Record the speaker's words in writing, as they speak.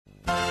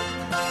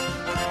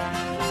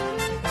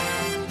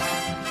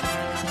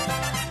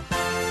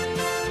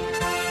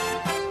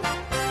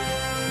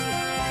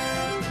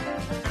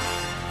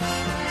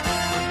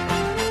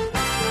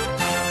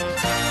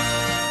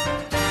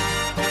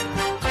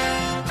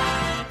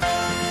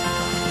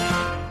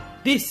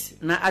This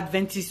na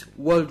Adventist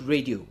World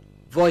Radio,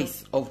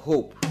 Voice of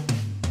Hope.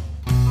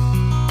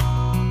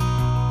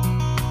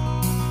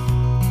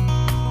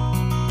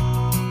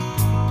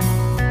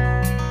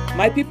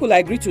 My people,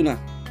 I greet una.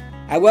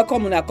 I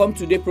welcome una come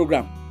today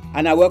program,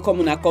 and I welcome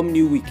una come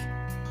new week.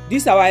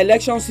 This our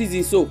election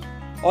season, so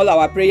all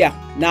our prayer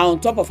now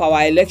on top of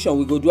our election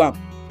we go do am,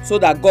 so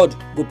that God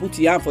go put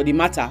his hand for the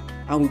matter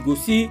and we go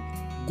see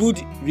good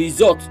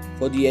result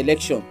for the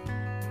election.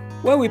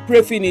 When we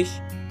pray finish,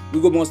 we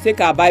go must take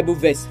our Bible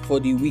verse for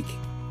the week.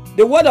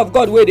 The word of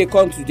God where they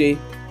come today,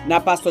 na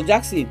Pastor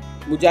Jackson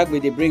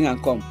Mujagbe they bring and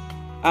come,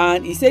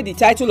 and he said the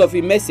title of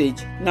his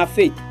message na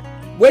faith.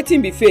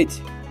 Wetin be faith?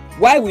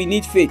 Why we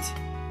need faith?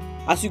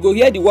 As you go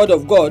hear the word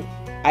of God,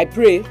 I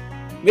pray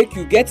make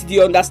you get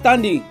the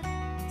understanding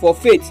for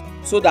faith,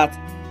 so that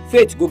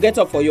faith go get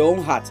up for your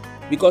own heart.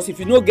 Because if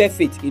you no get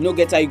faith, you no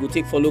get how you go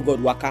take follow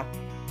God waka.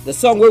 The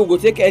song where we go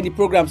take end the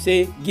program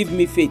say, "Give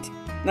me faith."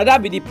 Now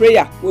that be the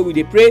prayer where we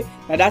dey pray.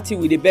 Now that thing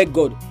we dey beg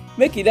God,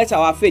 make He let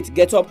our faith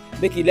get up,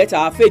 make He let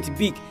our faith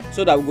big,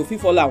 so that we go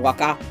fit follow and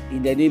waka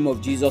in the name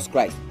of Jesus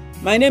Christ.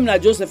 My name na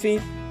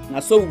Josephine. Now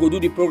so we go do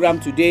the program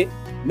today.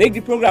 Make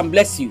the program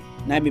bless you.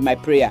 Now be my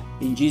prayer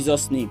in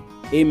Jesus' name.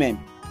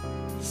 Amen.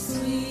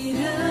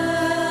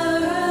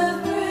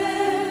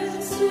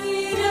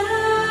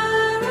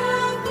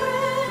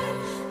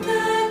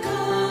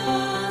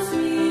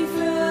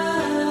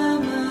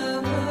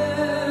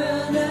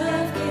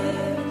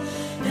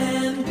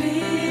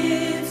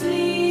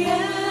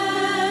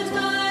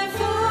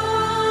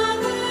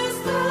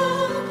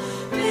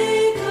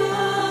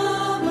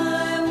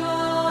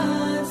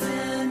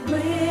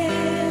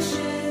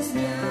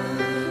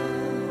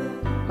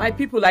 My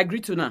people, I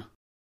greet una.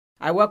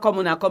 I welcome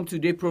una come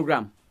today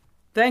program.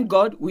 Thank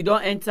God we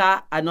don't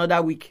enter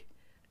another week.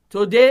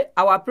 Today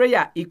our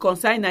prayer it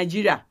concern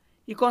Nigeria.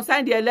 It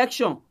concern the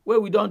election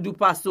where we don't do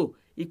pass so.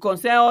 It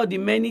concern all the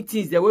many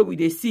things the way we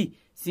dey see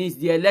since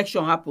the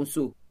election happened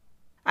so.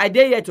 I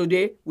dey here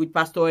today with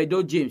Pastor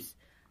Edo James.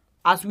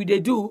 As we dey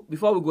do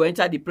before we go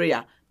enter the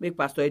prayer, make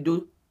Pastor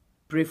Edo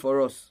pray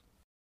for us.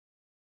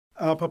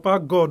 Our Papa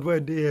God where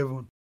dey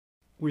heaven,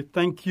 we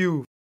thank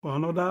you for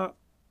another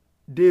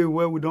day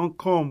where we don't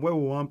come, where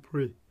we want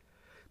pray.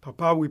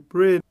 Papa, we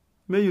pray,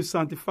 may you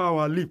sanctify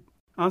our lip,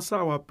 answer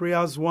our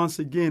prayers once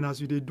again as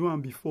you did do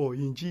them before.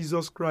 In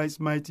Jesus Christ's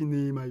mighty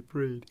name I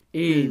prayed.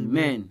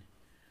 Amen.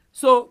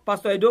 So,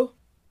 Pastor Edo,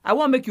 I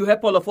want to make you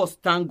help all of us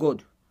thank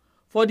God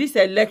for this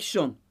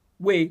election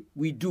where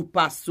we do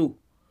pass so.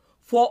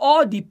 For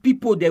all the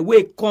people that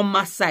way come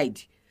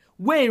aside,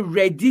 we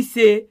ready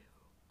say,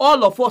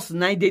 all of us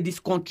now dey this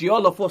country,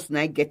 all of us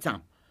now get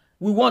them.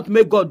 We want to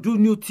make God do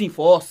new thing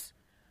for us.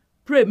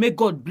 Pray, may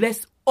God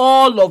bless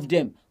all of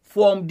them,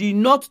 from the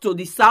north to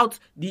the south,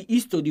 the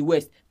east to the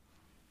west.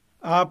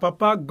 Our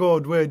Papa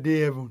God, where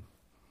they heaven,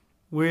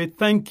 we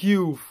thank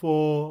you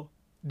for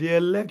the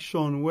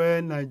election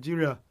where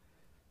Nigeria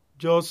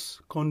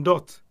just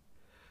conduct.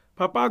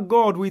 Papa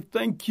God, we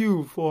thank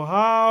you for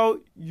how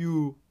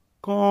you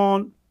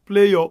can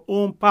play your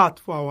own part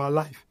for our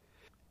life.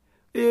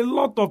 A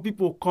lot of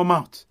people come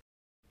out.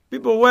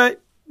 People where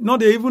not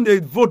they even they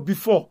vote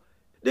before.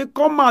 They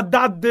come out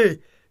that day.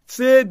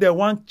 Say they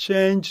want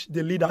change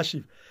the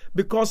leadership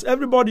because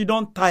everybody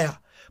don't tire.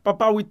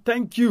 Papa, we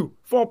thank you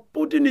for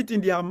putting it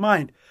in their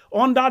mind.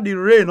 Under the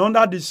rain,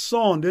 under the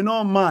sun, they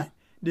don't mind.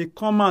 They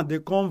come out, they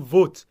come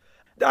vote.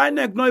 The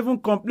INEC not even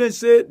complain,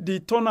 say the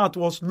turnout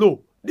was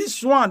low.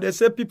 This one, they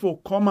say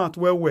people come out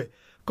well.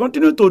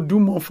 Continue to do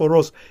more for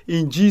us.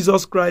 In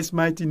Jesus Christ's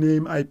mighty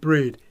name, I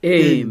prayed.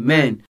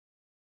 Amen.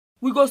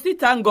 We go still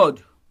thank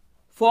God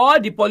for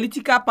all the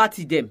political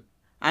party them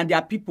and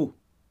their people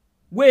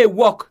wey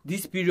work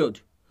this period.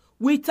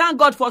 We thank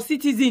God for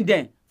citizens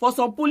then. For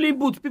some polling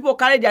booths, people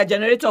carry their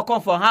generator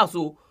come from house,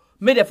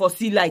 make them for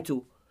see light.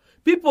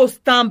 People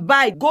stand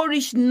by, go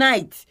reach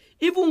night.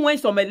 Even when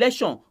some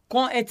election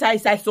come enter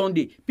inside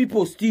Sunday,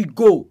 people still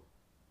go.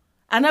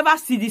 I never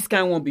see this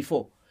kind one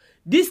before.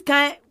 This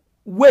kind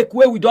wake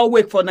where we don't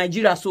wake for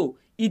Nigeria, so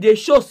it dey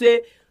show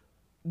say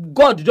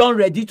God don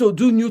ready to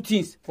do new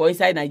things for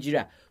inside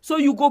Nigeria. So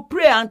you go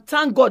pray and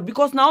thank God,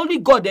 because now only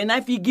God and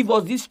if He give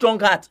us this strong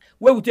heart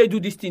where we take do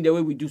this thing the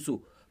way we do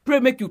so. Pray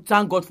make you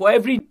thank God for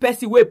every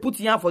person way put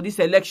in for this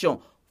election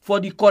for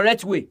the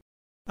correct way.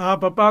 Our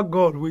Papa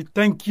God, we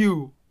thank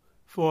you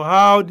for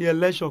how the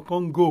election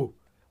can go.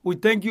 We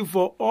thank you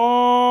for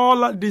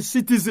all the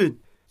citizens.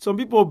 Some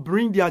people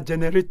bring their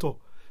generator.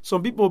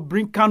 Some people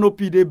bring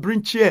canopy. They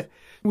bring chair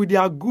with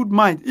their good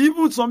mind.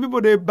 Even some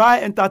people, they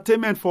buy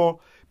entertainment for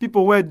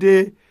people where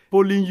they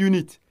polling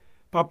unit.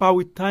 Papa,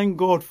 we thank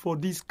God for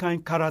this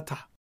kind character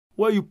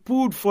where you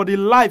put for the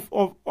life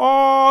of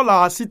all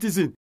our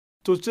citizens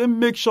to say,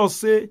 make sure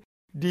say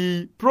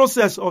the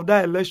process of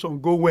that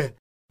election go well.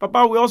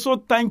 Papa, we also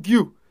thank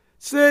you.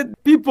 Say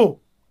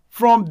people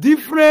from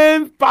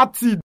different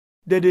parties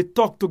that they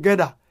talk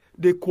together,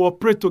 they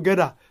cooperate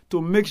together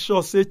to make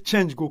sure say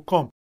change go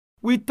come.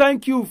 We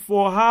thank you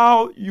for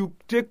how you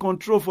take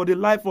control for the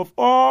life of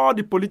all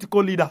the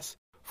political leaders,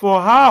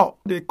 for how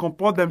they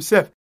comport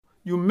themselves.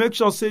 you make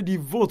sure say the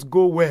vote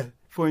go well.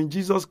 For in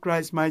Jesus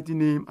Christ's mighty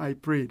name I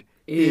prayed.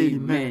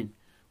 Amen.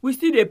 We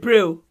still dey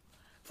pray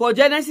for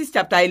Genesis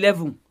chapter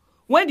 11.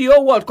 When the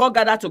whole world come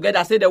gather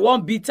together, say they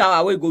wan build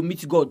tower wey go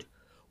meet God.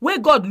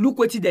 When God look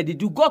wetin dem dey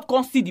do, God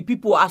come see the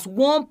people as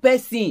one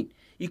person.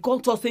 He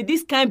come talk say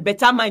this kind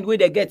better mind wey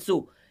they get,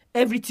 so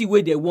everything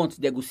wey they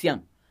want, they go see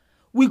am.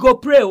 We go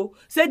pray,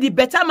 say the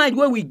better mind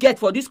wey we get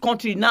for this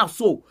country now,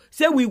 so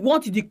say we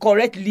want the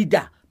correct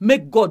leader.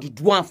 Make God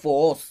do am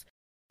for us.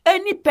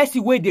 Any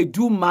person wey dey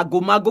do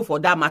mago for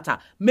that matter,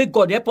 make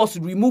God help us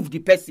remove the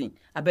person.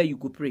 Abeg you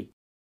go pray.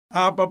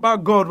 Our Papa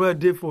God wey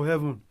dey for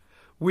heaven,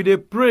 we dey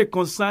pray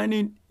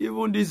concerning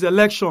even this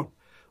election,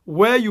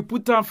 where you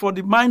put am for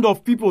the mind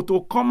of people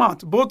to come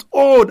out, both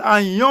old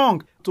and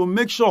young, to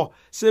make sure,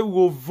 say we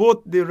will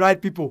vote the right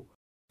people.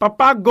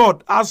 Papa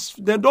God, as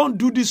they don't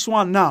do this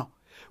one now,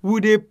 we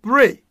dey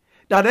pray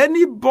that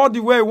anybody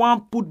where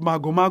want put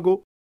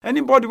mago,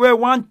 anybody where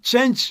want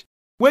change,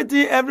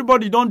 wetin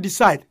everybody don't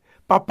decide,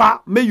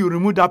 Papa, may you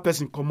remove that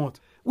person comot.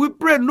 We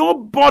pray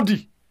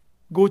nobody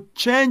go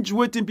change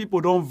wetin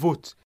people don't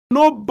vote.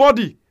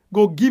 Nobody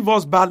go give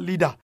us bad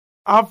leader.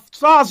 As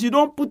far as you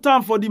don't put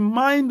am for the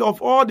mind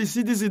of all the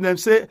citizens, them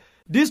say,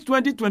 this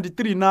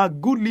 2023 now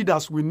good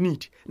leaders we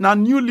need. Now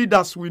new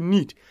leaders we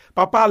need.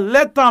 Papa,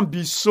 let them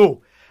be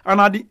so. And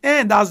at the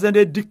end, as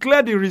they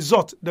declare the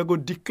result, they go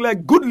declare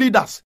good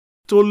leaders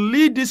to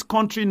lead this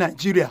country,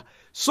 Nigeria.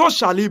 So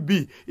shall it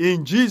be.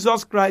 In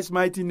Jesus Christ's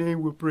mighty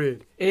name we pray.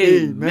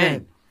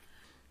 Amen.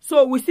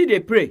 So we see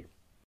they pray.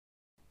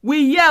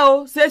 We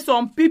hear say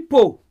some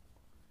people,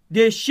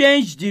 they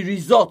change the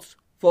results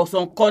for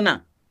some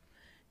corner.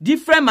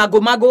 Different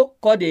mago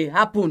call they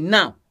happen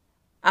now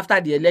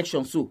after the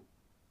election. So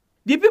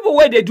the people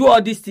where they do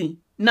all this thing,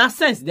 na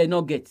sense they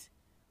not get.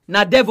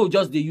 Na devil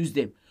just they use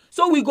them.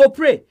 So we go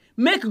pray.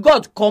 Make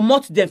God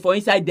comot them for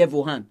inside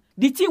devil hand.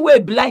 The thing where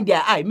blind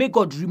their eye, make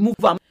God remove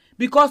them.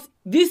 Because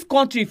this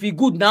country, if it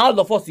good, now all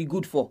of us is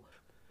good for.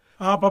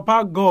 Our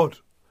Papa God,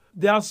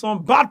 there are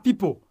some bad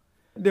people.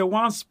 They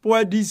want to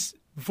spoil this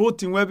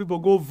voting where people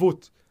go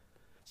vote.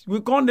 We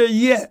come the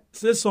year,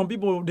 say some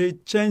people, they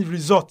change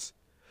results.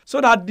 So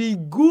that the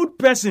good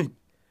person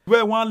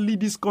where want lead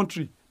this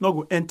country not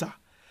go enter.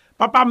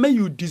 Papa, may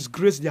you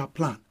disgrace their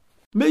plan.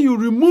 May you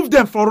remove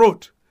them for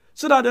road.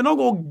 So that they not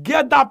go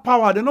get that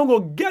power. They not go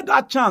get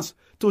that chance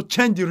to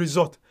change the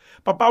result.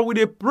 Papa, we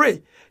dey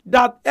pray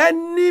that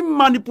any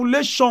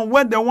manipulation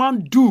when they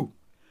want do,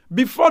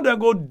 before they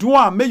go do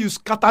it, may you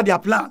scatter their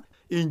plan.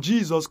 In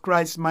Jesus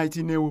Christ's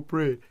mighty name we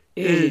pray.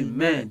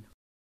 Amen.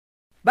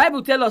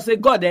 Bible tell us, say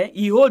God,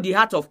 he hold the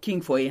heart of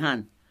king for a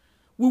hand.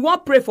 We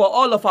want pray for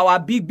all of our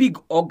big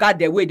oga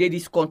the way they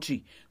this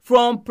country.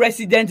 From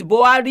President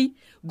Buhari,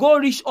 go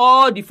reach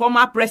all the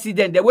former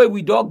president, the way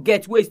we don't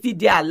get, we still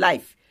there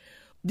alive.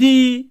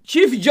 The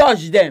chief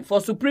judge then for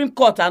Supreme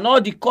Court and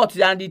all the courts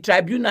and the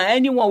tribunal,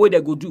 anyone where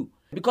they go do.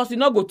 Because e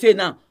no go tell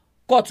now,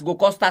 court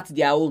go start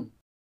their own.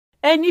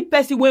 Any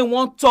person wey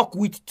want talk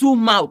with two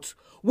mouths,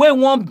 wey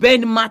want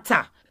bend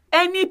matter,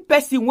 any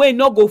person wey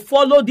no go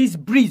follow this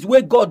breeze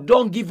wey God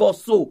don't give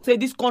us, so say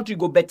this country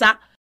go better,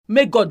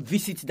 may God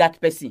visit that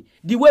person.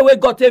 The way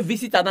God take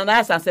visit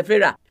Ananias and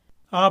Sapphira.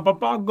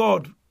 Papa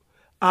God,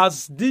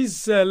 as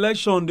this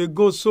election they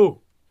go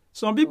so,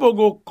 some people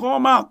go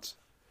come out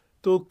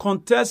to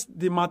contest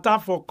the matter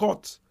for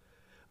court.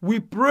 We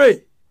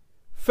pray,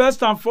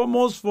 first and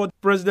foremost, for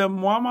President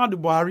Muhammadu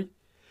Buhari,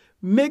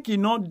 make he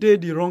not dey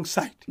the wrong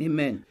side.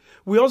 Amen.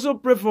 We also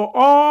pray for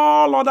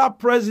all other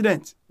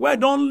presidents where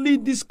don't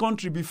lead this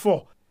country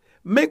before.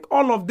 Make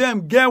all of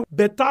them get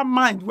better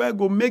mind where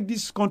go make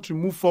this country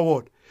move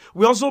forward.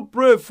 We also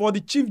pray for the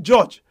chief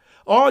judge,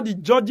 all the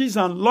judges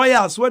and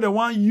lawyers where they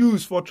want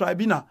use for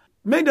tribunal.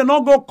 Make them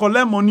not go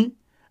collect money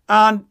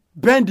and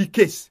bend the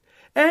case.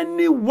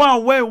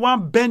 Anyone where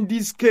want bend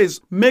this case,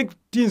 make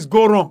things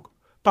go wrong.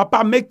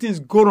 Papa, make things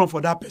go wrong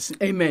for that person.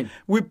 Amen.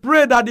 We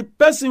pray that the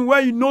person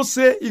where you know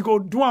say he go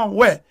do am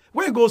well,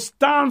 where he go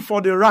stand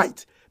for the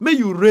right, may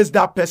you raise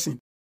that person.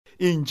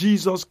 In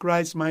Jesus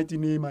Christ's mighty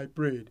name I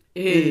prayed.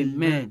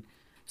 Amen.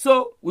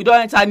 So, we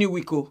don't enter new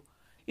week.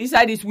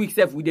 Inside this week,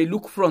 we dey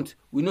look front.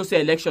 We know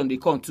say election they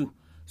come too.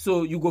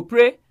 So, you go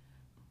pray,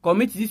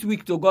 commit this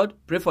week to God,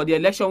 pray for the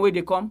election where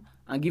they come,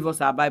 and give us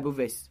our Bible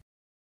verse.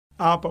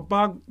 Our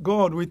Papa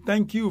God, we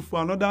thank you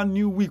for another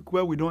new week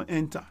where we don't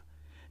enter.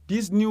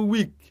 This new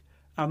week,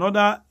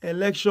 another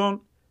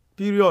election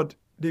period,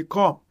 they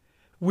come.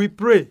 We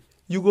pray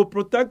you go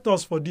protect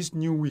us for this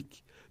new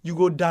week. You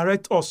go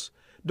direct us.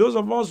 Those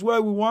of us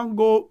where we want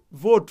go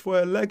vote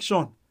for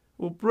election,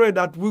 we pray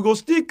that we go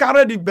still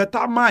carry the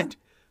better mind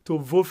to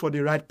vote for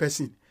the right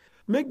person.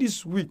 Make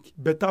this week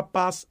better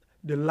pass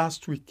the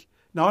last week.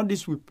 Now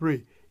this we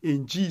pray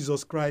in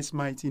Jesus Christ's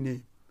mighty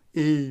name.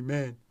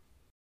 Amen.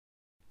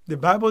 The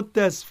Bible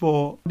text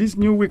for this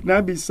new week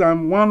now be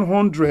Psalm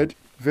 100,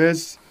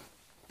 verse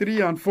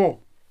 3 and 4.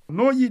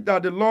 Know ye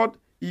that the Lord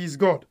is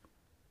God.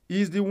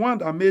 He is the one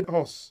that made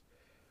us,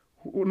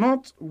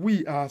 not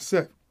we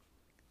ourselves.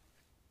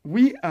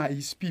 We are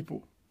his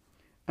people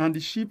and the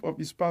sheep of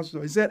his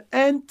pasture. He said,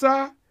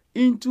 enter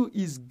into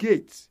his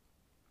gates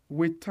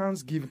with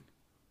thanksgiving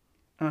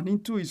and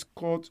into his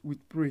court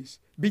with praise.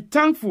 Be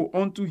thankful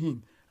unto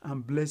him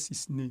and bless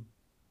his name.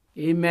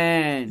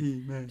 Amen.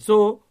 Amen.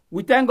 So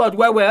we thank God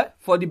well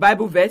for the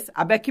Bible verse.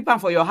 I beg keep am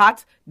for your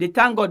heart. They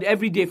thank God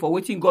every day for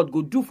wetin God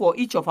go do for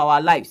each of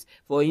our lives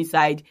for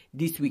inside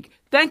this week.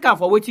 Thank am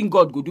for wetin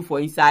God go do for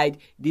inside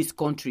this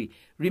country.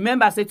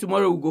 Remember, say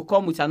tomorrow we go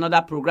come with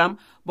another program,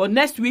 but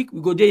next week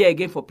we go dey here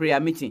again for prayer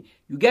meeting.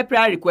 You get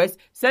prayer request,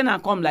 send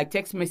am come like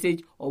text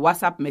message or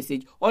WhatsApp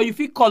message, or you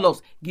fit call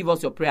us, give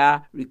us your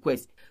prayer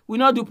request. We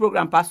not do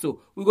program pass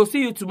so. We go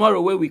see you tomorrow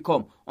when we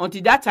come.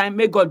 Until that time,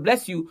 may God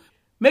bless you.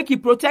 Make he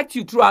protect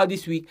you throughout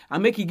this week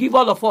and make he give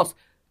all of us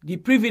the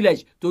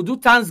privilege to do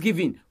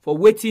thanksgiving for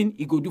waiting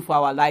he go do for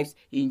our lives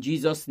in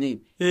Jesus'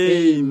 name.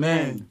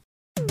 Amen.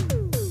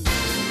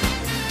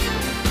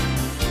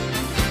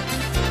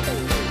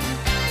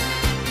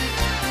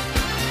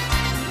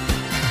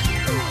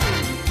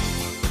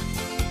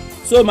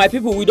 So my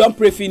people, we don't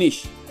pray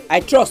finish. I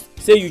trust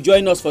say you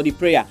join us for the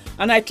prayer,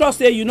 and I trust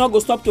say you not go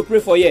stop to pray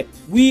for here.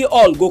 We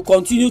all go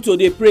continue to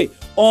dey pray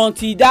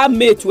until that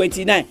May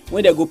 29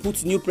 when they go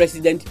put new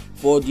president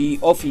for the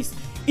office.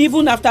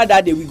 Even after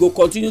that day, we go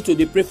continue to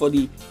dey pray for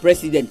the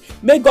president.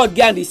 May God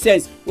grant the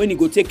sense when he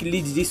go take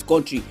lead this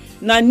country.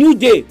 Na new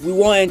day we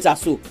wan enter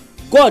so.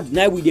 God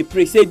now we dey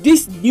pray say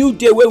this new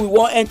day wey we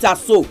wan enter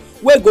so,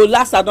 wey go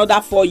last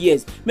another 4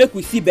 years, make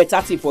we see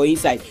better thing for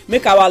inside,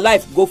 make our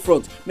life go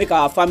front, make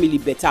our family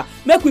better,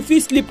 make we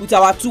fit sleep with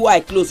our 2 eye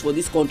closed for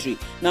this country.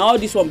 Now all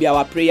this one be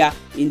our prayer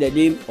in the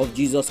name of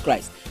Jesus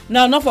Christ.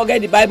 Now not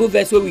forget the Bible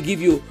verse wey we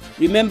give you.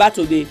 Remember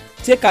today,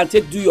 take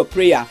do your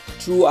prayer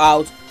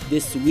throughout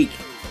this week.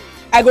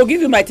 I go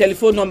give you my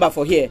telephone number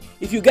for here.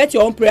 If you get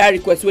your own prayer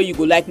request where you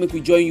go like make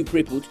we join you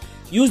pray put,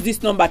 use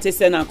this number to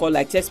send and call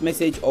like text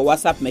message or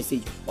WhatsApp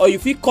message, or you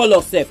fit call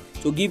yourself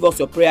to give us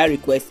your prayer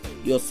request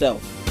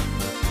yourself.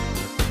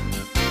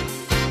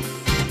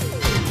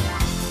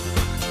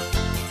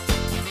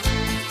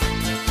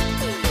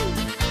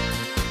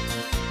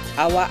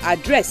 Our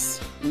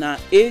address na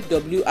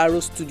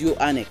AWR Studio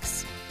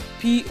Annex,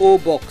 P.O.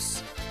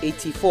 Box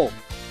 84,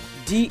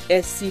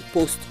 DSC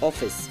Post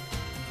Office,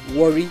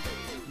 Warri,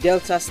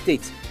 Delta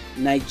State,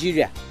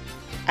 Nigeria.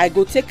 I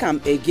go take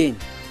am again.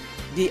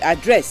 The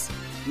address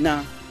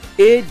na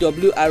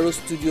AWR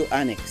Studio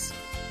Annex,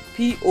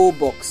 P.O.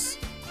 Box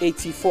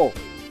 84,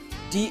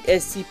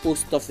 DSC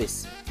Post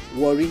Office,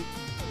 Warri,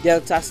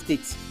 Delta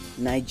State,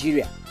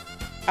 Nigeria.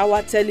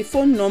 Our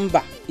telephone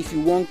number if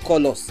you wan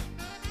call us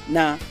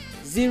na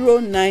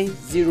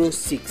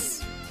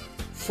 0906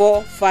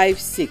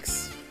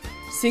 456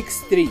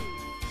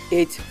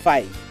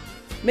 6385.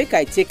 Make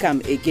I take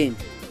am again.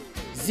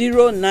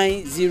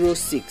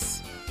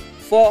 0906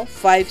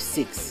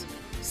 456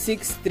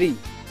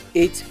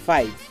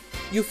 6385.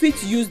 You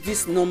fit use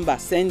this number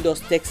send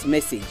us text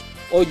message,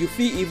 or you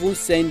fit even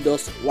send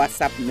us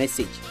WhatsApp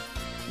message.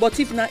 But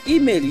if na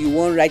email you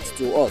wan write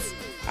to us,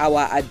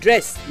 our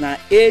address na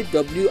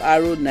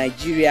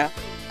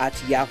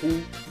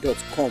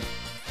awronigeria@yahoo.com.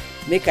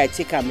 Make I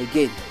take am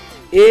again.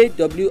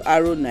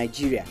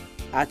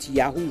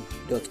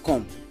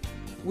 awronigeria@yahoo.com.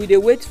 We dey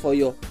wait for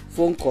your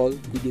phone call,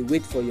 we dey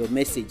wait for your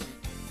message.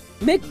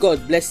 Make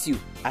God bless you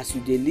as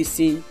you dey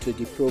listen to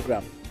the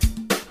program.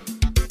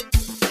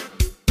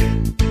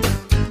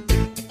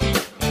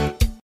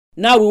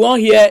 Now we wan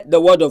hear the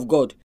word of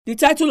God. The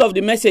title of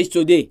the message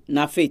today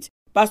na faith.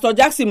 Pastor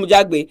Jackson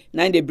Mujagbe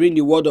na dey bring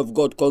the word of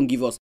God come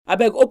give us.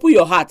 Abeg open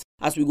your heart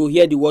as we go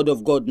hear the word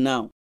of God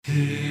now.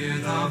 Hear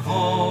the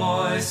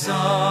voice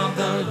of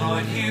the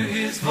Lord, hear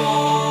his voice.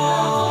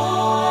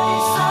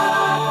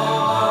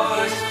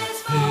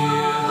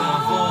 Hear the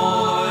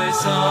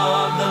voice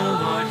of the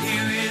Lord,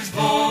 hear his voice.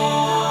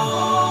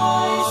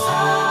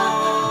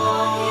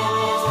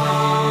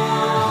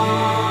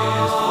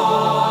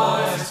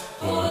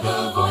 For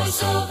the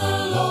voice of the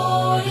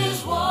Lord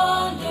is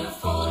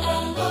wonderful,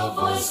 and the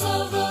voice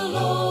of the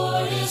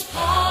Lord is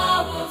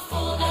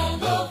powerful,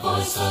 and the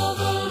voice of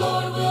the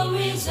Lord will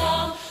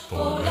resound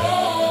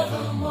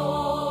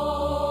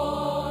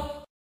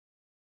forevermore.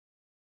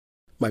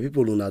 My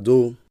people,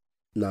 Unado,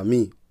 na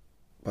me,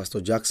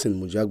 Pastor Jackson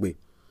Mujagbe,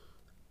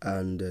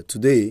 and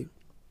today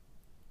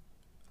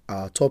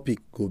our topic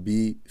will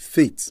be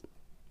faith.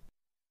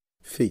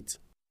 Faith.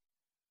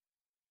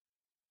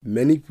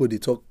 Many people they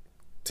talk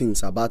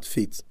things about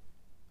faith,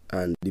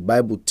 and the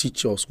Bible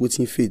teach us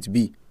wetin faith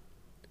be.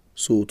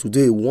 So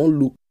today we won't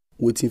look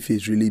wetin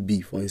faith really be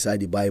for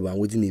inside the Bible and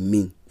wetin it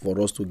mean for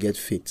us to get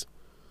faith.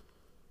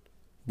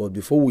 But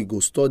before we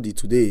go study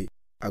today,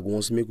 I go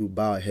want to make we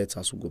bow our heads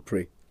as we go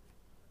pray.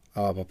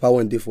 Our Papa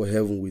one day for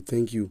heaven, we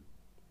thank you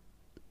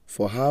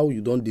for how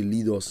you don't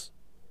lead us,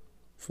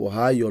 for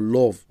how your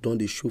love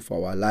don't show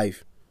for our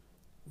life.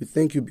 We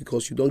thank you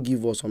because you don't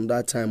give us from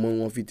that time when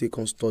we take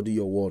on study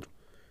your word.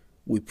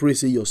 We pray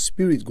say your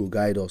spirit go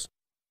guide us,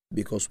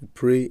 because we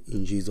pray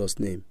in Jesus'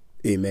 name.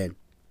 Amen.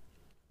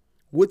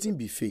 Wetin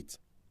be faith?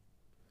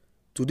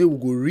 Today we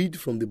go read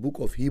from the book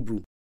of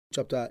Hebrew,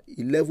 chapter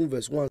 11,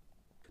 verse 1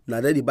 Now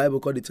then the Bible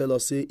called dey tell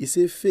us say, e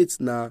say faith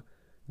na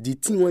the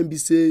thing when be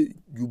say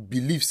you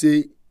believe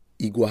say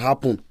it go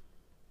happen,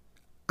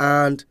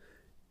 and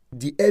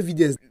the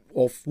evidence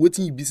of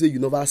wetin you be say you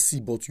never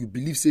see but you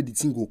believe say the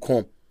thing go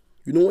come.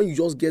 You know, when you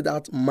just get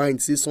that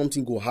mind say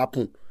something go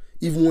happen,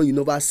 even when you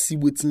never see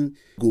wetin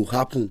go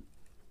happen,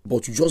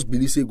 but you just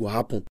believe say it go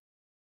happen.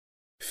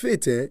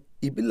 Faith,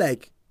 it be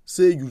like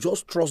say you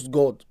just trust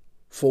God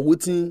for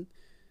wetin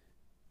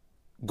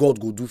God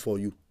go do for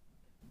you.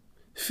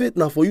 Faith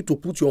now for you to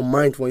put your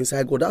mind for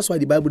inside God. That's why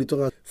the Bible dey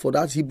talk for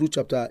that Hebrew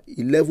chapter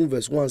 11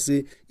 verse 1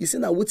 say, e say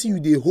na wetin you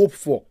dey hope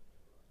for,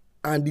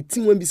 and the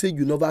thing when be say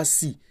you never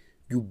see,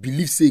 you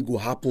believe say it go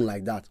happen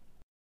like that.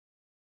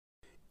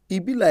 E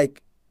be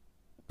like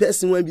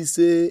person when be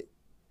say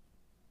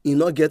e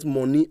not get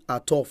money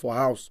at all for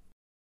house.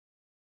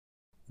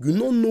 You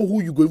don't know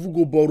who you go even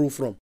go borrow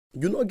from.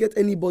 You not get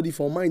anybody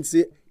for mind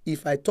say,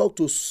 if I talk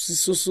to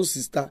so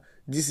sister,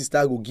 this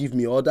sister go give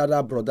me, or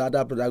that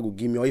brother go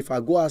give me, or if I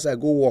go outside,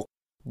 go work,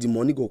 the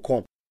money go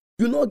come.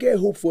 You not get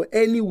hope for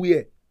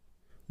anywhere,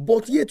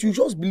 but yet you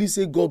just believe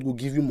say God will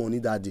give you money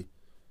that day.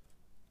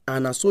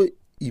 And na so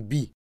it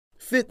be.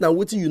 Faith na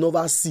wetin you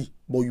never see,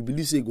 but you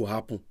believe say it go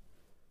happen.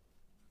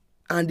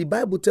 And the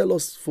Bible tell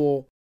us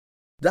for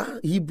that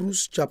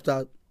Hebrews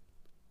chapter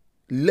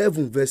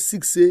 11 verse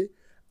 6 say,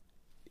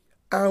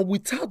 and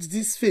without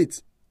this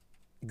faith,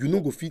 you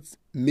no go fit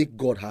make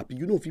God happy.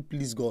 You no fit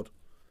please God.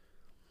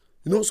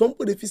 You know, some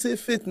people if you say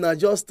faith na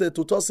just to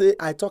talk say,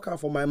 I talk am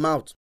for my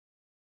mouth,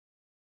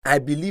 I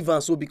believe,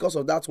 and so because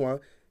of that one,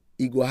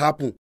 it go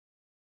happen.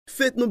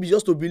 Faith no be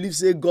just to believe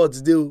say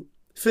God's there.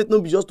 Faith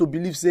no be just to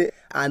believe say,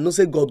 I know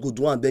say God go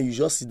do and then you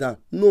just sit down.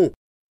 No.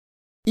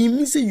 It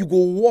means say you go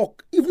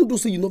walk, even though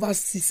say you never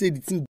see say the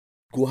thing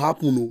go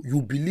happen. No,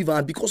 you believe,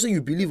 and because say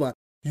you believe, and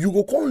you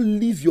go come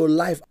live your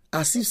life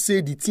as if say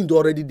the thing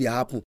already dey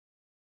happen.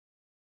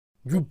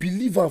 You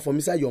believe and from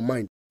inside your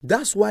mind.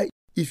 That's why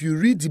if you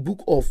read the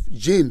book of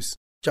James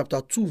chapter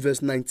 2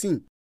 verse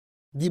 19,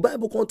 the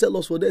Bible can tell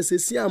us for there, say,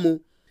 see amo,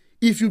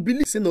 if you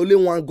believe say only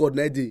one God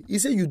na dey, he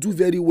say you do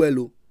very well.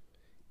 Oh.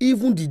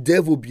 Even the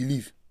devil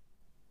believe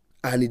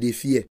and they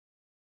fear.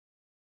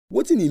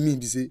 What do you mean?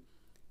 Be say,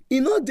 e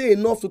not dey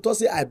enough to talk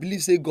say I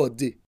believe say God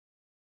dey.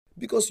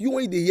 Because you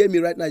when they hear me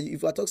right now,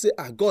 if I talk say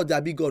God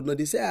that be God, no,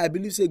 they say I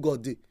believe say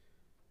God dey.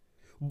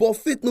 But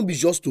faith no be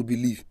just to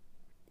believe.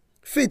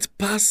 Faith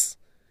pass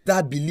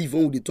that belief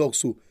when they talk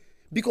so.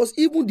 Because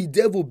even the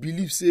devil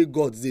believes say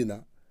God dey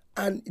now,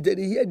 and they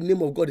hear the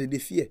name of God and they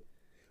fear.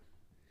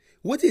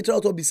 What they try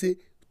to be say,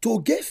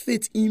 to get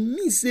faith in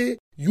me say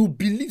you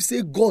believe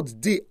say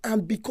God dey,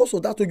 and because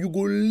of that you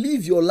go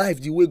live your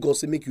life the way God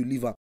say make you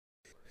live am.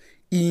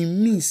 It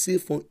means say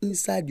from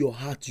inside your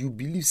heart you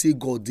believe say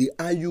God dey,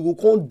 and you go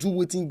can't do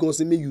wetin God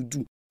say make you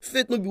do.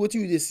 Faith no be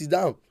wetin you dey sit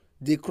down,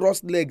 they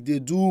cross leg, they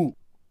do.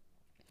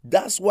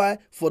 That's why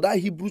for that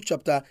Hebrews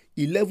chapter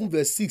 11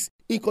 verse 6,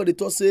 he called it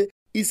to say,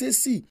 he says,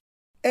 see,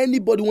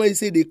 anybody when he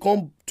say they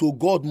come to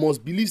God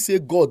must believe say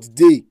God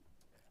dey,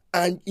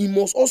 and he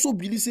must also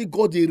believe say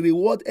God dey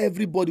reward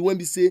everybody when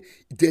we say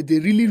that they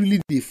really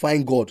they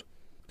find God.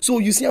 So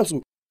you see,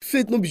 so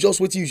faith no be just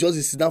wetin you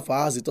just sit down for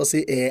hours they talk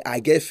say, I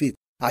get faith,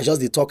 I just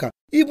dey talk am.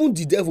 Even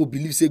the devil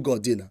believes say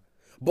God dey now,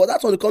 but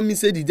that one come mean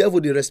say the devil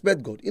they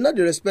respect God. You know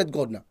they respect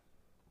God now.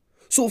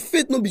 So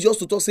faith no be just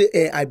to talk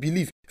say, I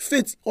believe.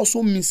 Faith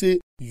also means say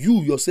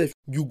you yourself,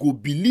 you go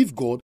believe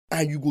God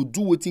and you go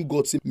do what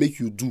God say make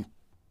you do.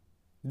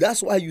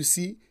 That's why you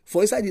see,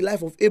 for inside the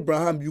life of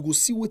Abraham, you go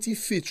see what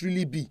faith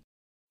really be.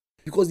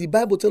 Because the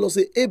Bible tells us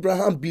say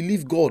Abraham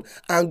believed God,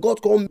 and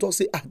God come to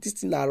say, this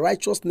thing is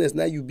righteousness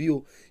now you be.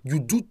 You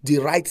do the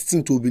right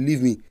thing to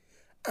believe me.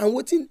 And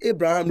what thing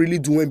Abraham really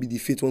do when be the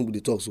faith when we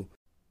talk so?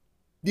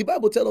 The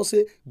Bible tells us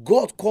say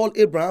God called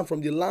Abraham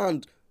from the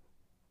land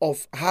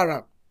of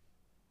Haran.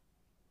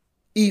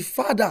 His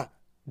father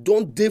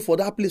don't dey for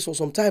that place for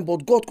some time,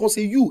 but God can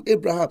say, you,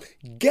 Abraham,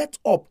 get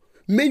up.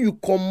 May you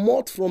come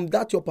out from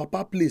that your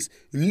papa place.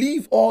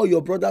 Leave all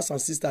your brothers and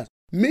sisters.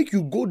 Make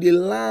you go the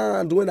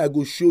land when I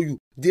go show you.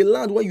 The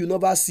land where you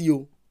never see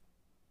you.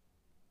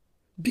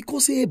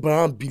 Because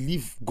Abraham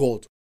believe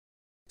God.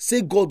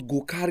 Say God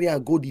go carry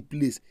and go the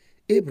place.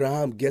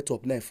 Abraham get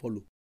up now and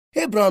follow.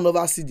 Abraham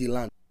never see the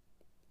land.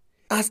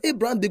 As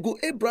Abraham they go,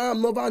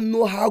 Abraham never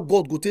know how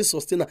God go take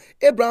sustain.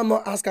 Abraham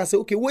not ask and say,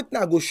 okay, wait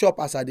now go shop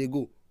as I they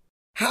go.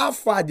 How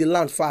far the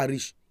land far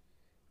reach?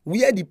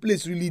 Where the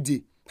place really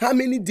dey? How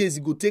many days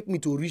it go take me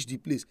to reach the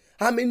place?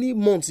 How many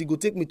months it go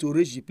take me to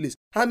reach the place?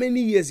 How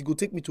many years it go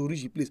take me to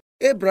reach the place?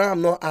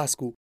 Abraham not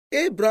ask. Oh.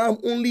 Abraham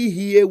only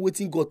hear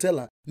wetin God tell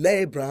her. Now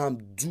Abraham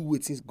do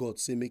wetin God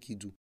say make he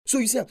do. So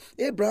you see,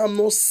 Abraham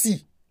not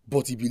see,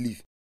 but he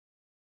believe.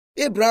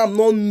 Abraham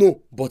not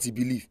know, but he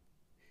believe.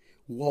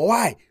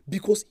 Why?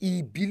 Because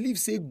he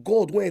believes say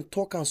God when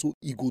talk and so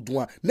he go do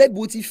one. Maybe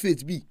what if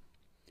faith be?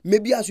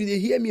 Maybe as you they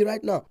hear me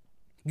right now,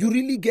 you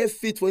really get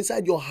faith for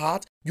inside your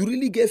heart. You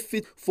really get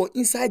faith for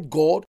inside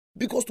God.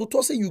 Because to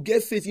talk say you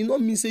get faith, it not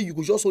mean say you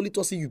could just only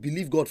talk say you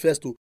believe God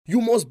first.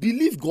 You must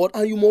believe God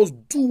and you must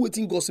do what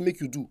God say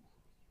make you do.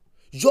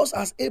 Just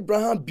as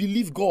Abraham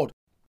believed God.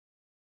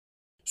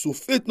 So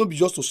faith no be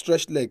just to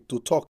stretch leg, to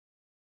talk.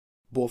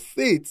 But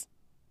faith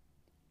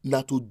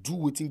na to do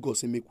wetin God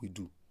say make we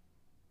do.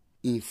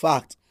 In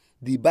fact,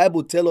 the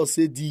Bible tell us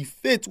say the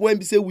faith when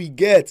we say we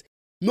get,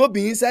 no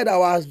be inside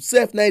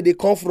ourselves now they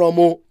come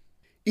from.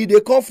 It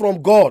they come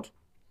from God.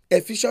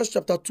 Ephesians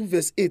chapter 2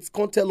 verse 8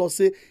 can tell us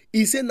say,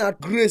 he say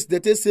not grace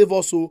that they save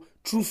us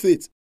through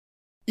faith.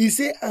 He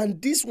say,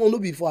 and this one no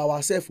be for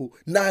ourselves,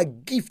 na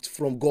gift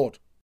from God.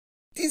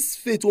 This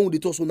faith one they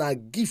talk so na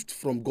gift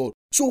from God.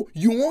 So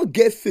you won't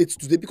get faith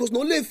today because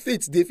not only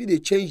faith they feel they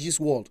change this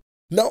world.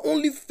 Not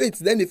only faith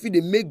then they feel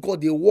they make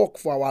God they work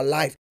for our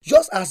life.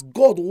 Just as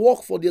God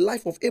worked for the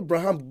life of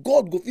Abraham,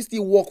 God go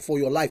still work for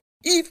your life.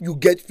 If you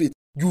get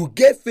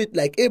faith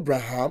like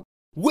Abraham.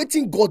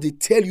 Waiting God they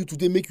tell you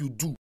today make you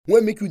do.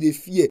 When make you they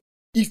fear.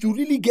 If you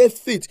really get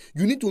faith,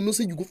 you need to know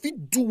say you go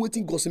fit do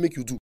waiting God say make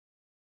you do.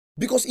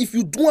 Because if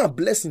you do a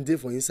blessing day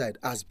for inside,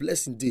 as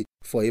blessing day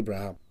for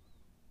Abraham,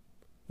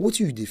 what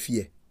you they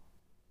fear?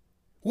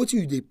 What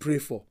you they pray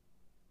for?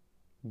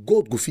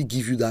 God go fit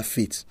give you that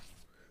faith.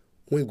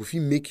 When go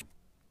fit make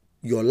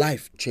your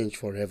life change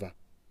forever.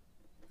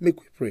 Make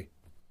we pray.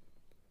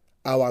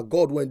 Our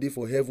God one day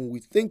for heaven, we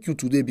thank you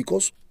today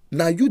because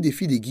now you they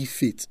feel they give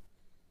faith.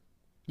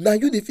 Now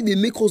you they feel they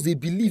make us they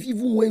believe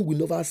even when we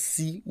never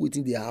see what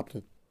they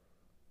happen.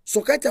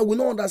 So Kaita we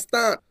not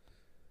understand.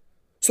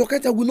 So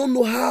Kaita we don't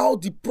know how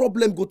the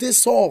problem go to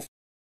solve.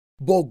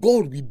 But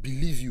God will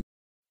believe you.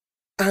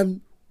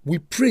 And we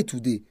pray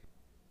today.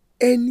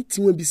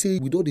 Anything when we say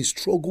we don't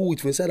struggle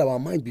with inside our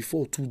mind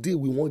before, today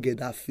we won't get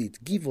that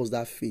faith. Give us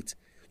that faith.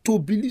 To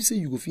believe say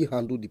you go feel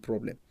handle the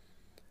problem.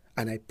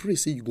 And I pray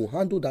say you go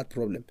handle that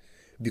problem.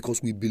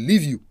 Because we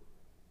believe you.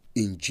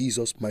 In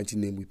Jesus' mighty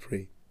name we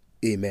pray.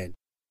 Amen.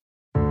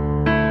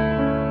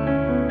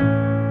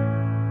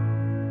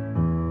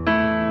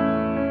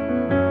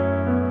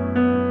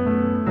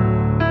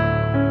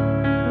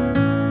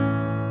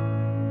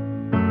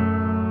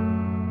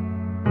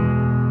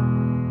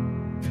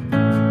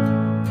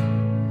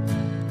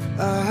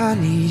 I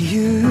need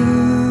you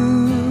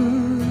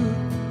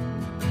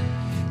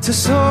to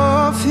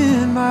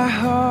soften my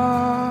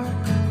heart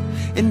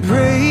and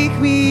break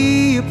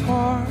me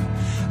apart.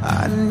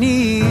 I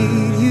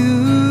need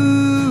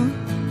you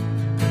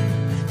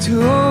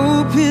to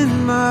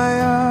open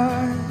my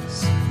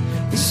eyes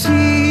and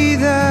see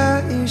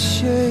that you're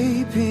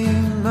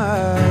shaping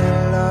my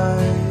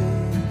life.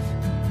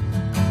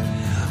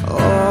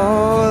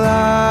 All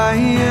I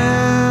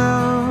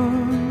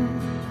am,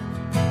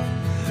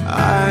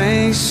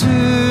 I surrender.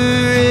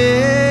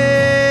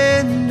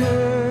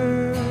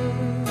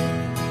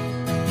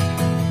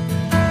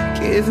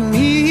 Give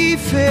me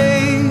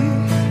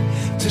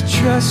faith to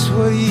trust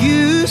what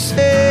you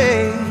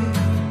say,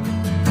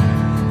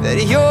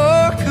 that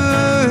you're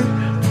good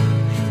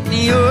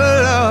and your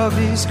love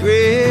is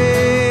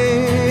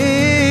great.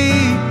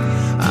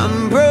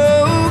 I'm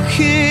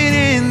broken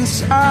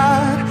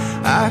inside,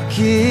 I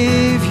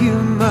give you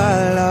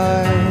my life.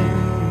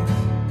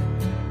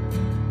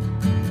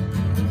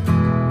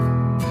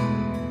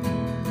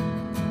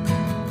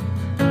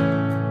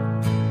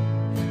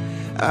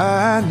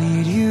 I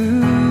need you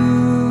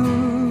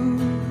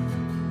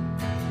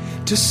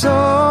to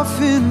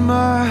soften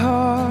my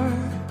heart,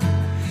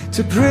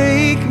 to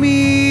break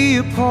me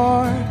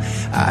apart.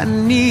 I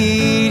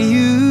need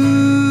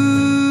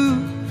you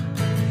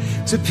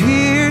to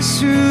pierce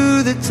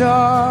through the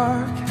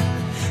dark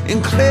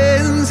and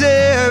cleanse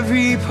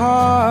every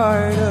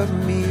part of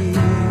me.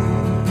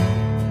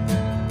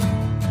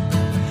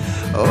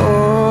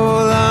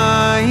 All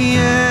I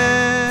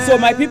am. So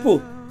my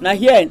people, now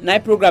here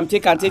night program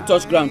take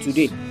touch ground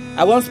today.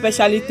 I want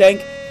specially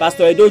thank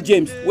Pastor Edo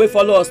James, we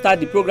follow us start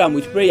the program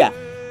with prayer,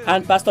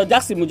 and Pastor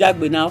Jackson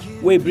Mujagbe now,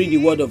 we bring the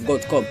word of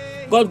God come.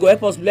 God go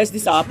help us bless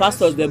this our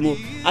pastors demo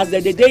as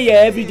they day here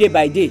every day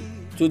by day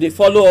to they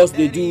follow us,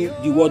 they do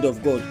the word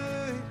of God.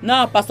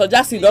 Now Pastor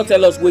Jackson don't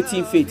tell us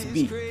wetin faith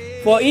be.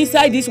 For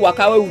inside this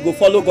waka where we go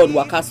follow God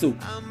waka so.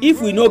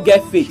 If we no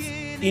get faith,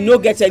 he no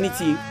get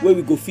anything where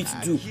we go fit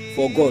do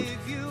for God.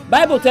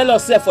 Bible tell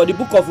us for the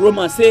book of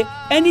Romans say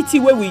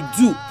anything where we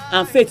do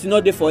and faith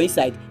not there for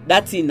inside,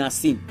 that thing na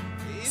sin.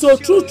 So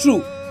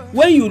true,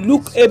 when you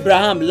look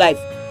Abraham life,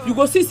 you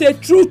go see say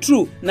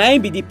true, na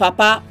him be the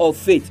papa of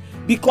faith,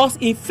 because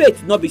in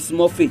faith not be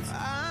small faith.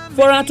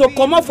 For him to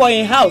come up for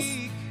him house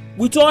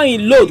with all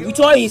him load, with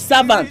all his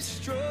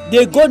servants,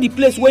 they go the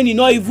place when he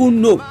not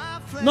even know,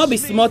 not be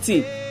small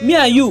thing. Me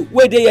and you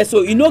where they here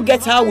so you no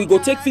get how we go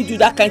take faith do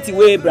that kind of thing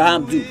where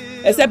Abraham do.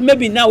 Except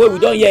maybe now where we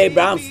don't hear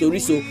Abraham's story,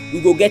 so we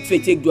go get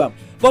faith take do am.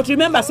 But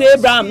remember say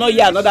Abraham not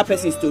hear another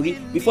person's story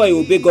before he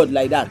obey God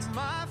like that.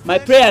 My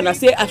prayer and I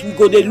say as we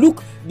go they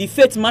look the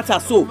faith matter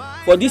so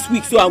for this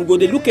week, so I'm go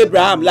they look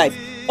Abraham life.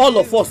 All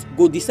of us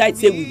go decide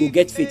say we go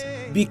get faith,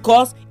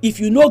 because if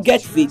you no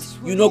get faith,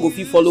 you no go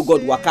fit follow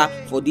God waka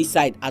for this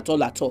side at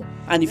all.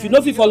 And if you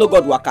no fit follow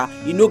God waka,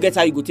 you no get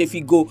how you go take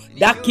fit go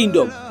that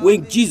kingdom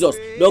when Jesus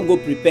don't go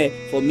prepare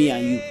for me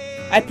and you.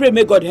 I pray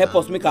may God help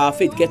us make our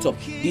faith get up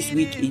this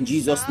week in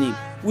Jesus' name.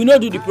 we no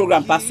do the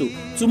program pass so.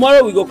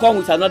 Tomorrow we go come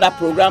with another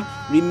program.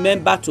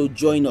 Remember to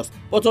join us.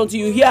 But until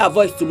you hear our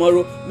voice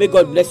tomorrow, may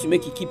God bless you,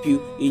 make He keep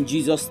you in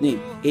Jesus'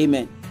 name.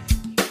 Amen.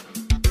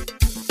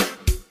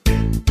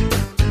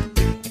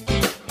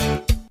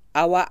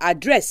 Our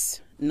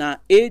address na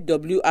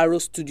AWR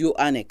Studio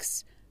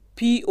Annex,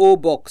 P.O.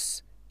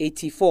 Box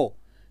 84,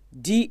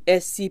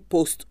 DSC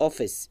Post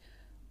Office,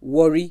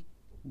 Warri,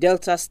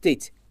 Delta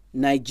State,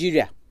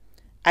 Nigeria.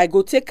 I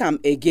go take am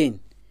again.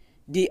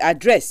 The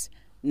address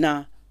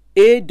na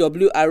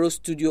AWR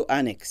Studio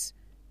Annex,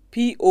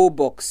 P.O.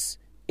 Box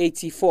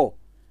 84,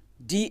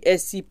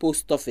 DSC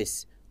Post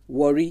Office,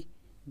 Warri,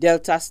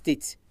 Delta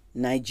State,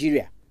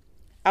 Nigeria.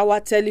 Our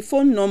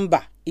telephone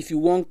number, if you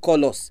wan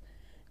call us,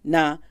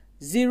 na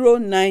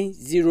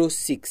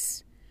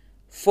 0906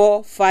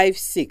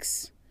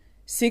 456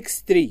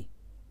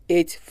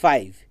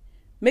 6385.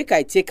 Make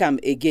I take am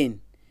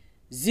again.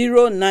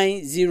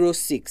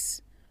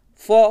 0906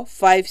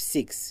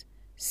 456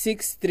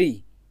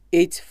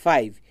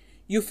 6385.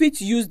 You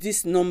fit use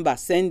this number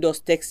send us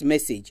text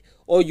message,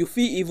 or you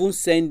fit even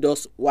send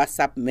us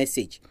WhatsApp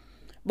message.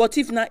 But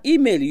if na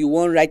email you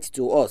wan write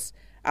to us,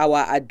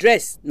 our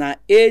address na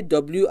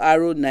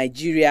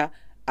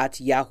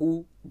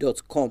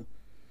awronigeria@yahoo.com.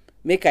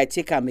 Make I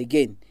take am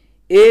again.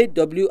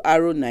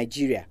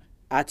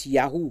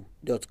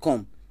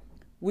 awronigeria@yahoo.com.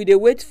 We dey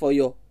wait for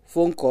your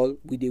phone call.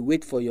 We dey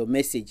wait for your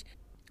message.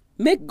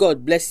 Make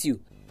God bless you.